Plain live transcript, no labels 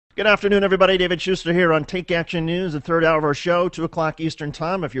Good afternoon, everybody. David Shuster here on Take Action News, the third hour of our show, 2 o'clock Eastern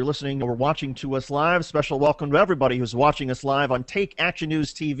Time. If you're listening or watching to us live, special welcome to everybody who's watching us live on Take Action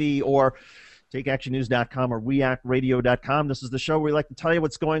News TV or TakeActionNews.com or ReactRadio.com. This is the show where we like to tell you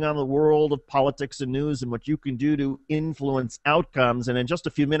what's going on in the world of politics and news and what you can do to influence outcomes. And in just a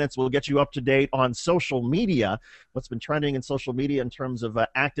few minutes, we'll get you up to date on social media, what's been trending in social media in terms of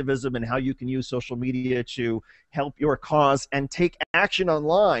activism and how you can use social media to help your cause and take action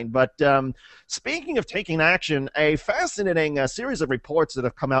online. But speaking of taking action, a fascinating series of reports that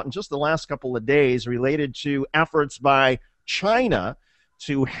have come out in just the last couple of days related to efforts by China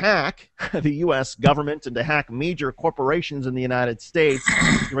to hack the U.S. government and to hack major corporations in the United States.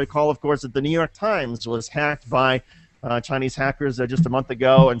 You recall, of course, that the New York Times was hacked by Chinese hackers just a month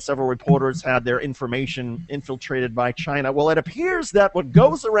ago, and several reporters had their information infiltrated by China. Well, it appears that what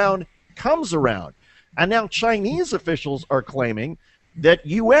goes around comes around, and now Chinese officials are claiming that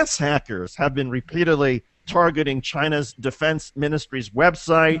U.S. hackers have been repeatedly targeting China's Defense Ministry's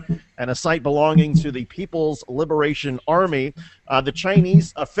website and a site belonging to the People's Liberation Army. The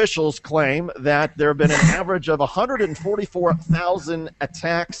Chinese officials claim that there have been an average of 144,000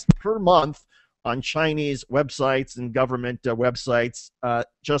 attacks per month on Chinese websites and government websites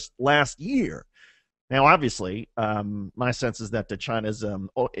just last year. Now, obviously, my sense is that China's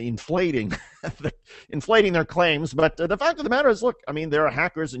inflating their claims. But the fact of the matter is, look, I mean, there are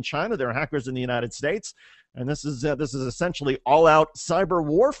hackers in China, there are hackers in the United States, and this is essentially all-out cyber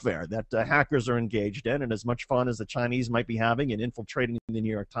warfare that hackers are engaged in. And as much fun as the Chinese might be having in infiltrating the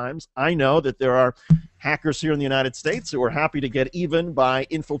New York Times, I know that there are hackers here in the United States who are happy to get even by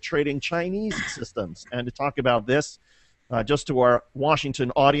infiltrating Chinese systems. And to talk about this, just to our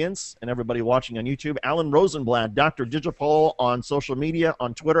Washington audience and everybody watching on YouTube, Alan Rosenblatt, Dr. Digipol on social media,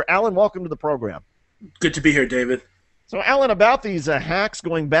 on Twitter. Alan, welcome to the program. Good to be here, David. So, Alan, about these hacks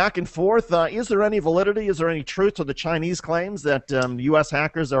going back and forth, is there any validity, is there any truth to the Chinese claims that U.S.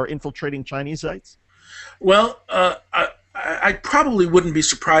 hackers are infiltrating Chinese sites? Well, I probably wouldn't be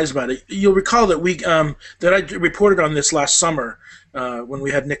surprised about it. You'll recall that that I reported on this last summer when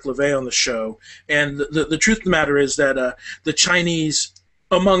we had Nick LeVay on the show. And the truth of the matter is that the Chinese,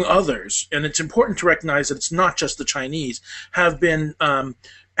 among others, and it's important to recognize that it's not just the Chinese, have been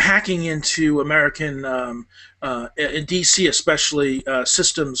hacking into American, in D.C. especially,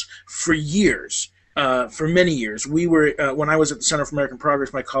 systems for years. For many years. We were, when I was at the Center for American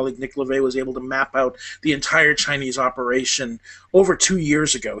Progress, my colleague Nick LeVay was able to map out the entire Chinese operation. Over 2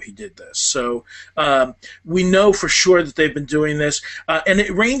 years ago he did this. So we know for sure that they've been doing this. And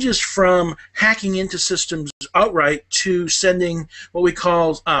it ranges from hacking into systems outright to sending what we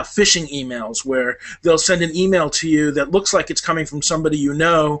call phishing emails, where they'll send an email to you that looks like it's coming from somebody you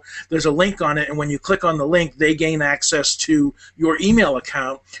know. There's a link on it, and when you click on the link, they gain access to your email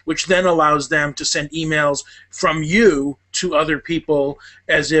account, which then allows them to send emails from you to other people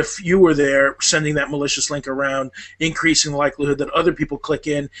as if you were there, sending that malicious link around, increasing the likelihood that other people click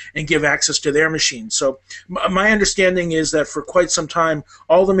in and give access to their machines. So my understanding is that for quite some time,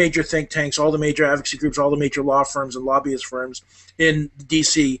 all the major think tanks, all the major advocacy groups, all the major law firms and lobbyist firms in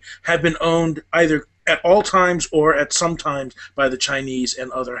D.C. have been owned either at all times or at some times by the Chinese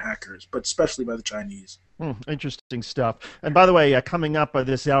and other hackers, but especially by the Chinese. Interesting stuff. And by the way, coming up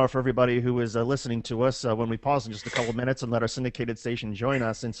this hour for everybody who is listening to us, when we pause in just a couple minutes and let our syndicated station join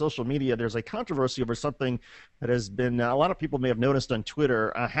us, in social media there's a controversy over something that has been, a lot of people may have noticed on Twitter,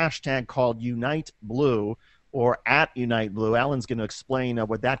 a hashtag called Unite Blue, or @UniteBlue. Alan's going to explain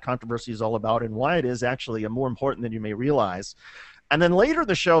what that controversy is all about and why it is actually more important than you may realize. And then later in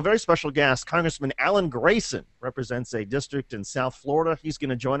the show, a very special guest, Congressman Alan Grayson, represents a district in South Florida. He's going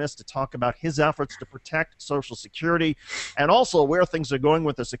to join us to talk about his efforts to protect Social Security and also where things are going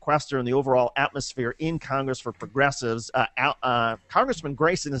with the sequester and the overall atmosphere in Congress for progressives. Congressman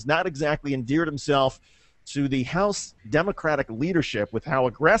Grayson has not exactly endeared himself to the House Democratic leadership with how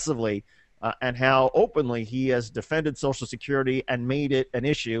aggressively and how openly he has defended Social Security and made it an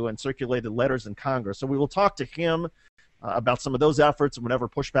issue and circulated letters in Congress. So we will talk to him about some of those efforts and whatever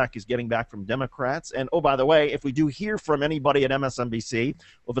pushback he's getting back from Democrats. And, oh, by the way, if we do hear from anybody at MSNBC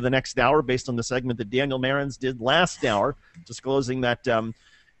over the next hour, based on the segment that Daniel Marins did last hour, disclosing that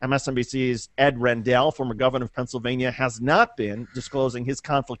MSNBC's Ed Rendell, former governor of Pennsylvania, has not been disclosing his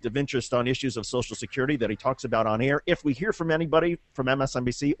conflict of interest on issues of Social Security that he talks about on air. If we hear from anybody from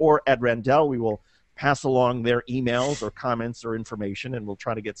MSNBC or Ed Rendell, we will pass along their emails or comments or information, and we'll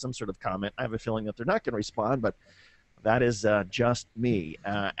try to get some sort of comment. I have a feeling that they're not going to respond, but that is just me.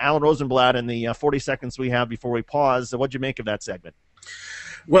 Alan Rosenblatt, in the 40 seconds we have before we pause, what'd you make of that segment?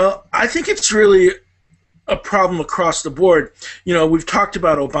 Well, I think it's really a problem across the board. You know, we've talked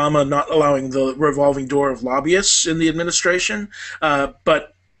about Obama not allowing the revolving door of lobbyists in the administration,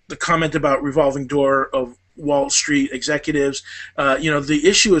 but the comment about revolving door of Wall Street executives, the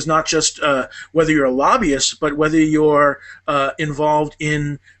issue is not just whether you're a lobbyist, but whether you're involved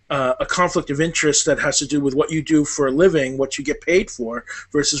in a conflict of interest that has to do with what you do for a living, what you get paid for,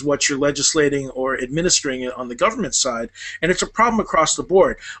 versus what you're legislating or administering on the government side. And it's a problem across the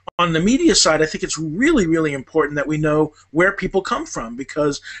board. On the media side, I think it's really, really important that we know where people come from,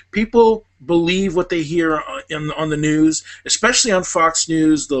 because people believe what they hear on the news, especially on Fox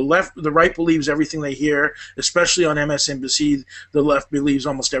News. The right believes everything they hear, especially on MSNBC. The left believes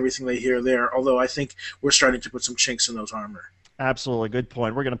almost everything they hear there, although I think we're starting to put some chinks in those armor. Absolutely. Good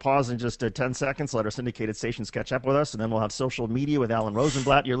point. We're going to pause in just 10 seconds, let our syndicated stations catch up with us, and then we'll have social media with Alan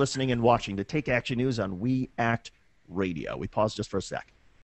Rosenblatt. You're listening and watching to Take Action News on We Act Radio. We pause just for a sec.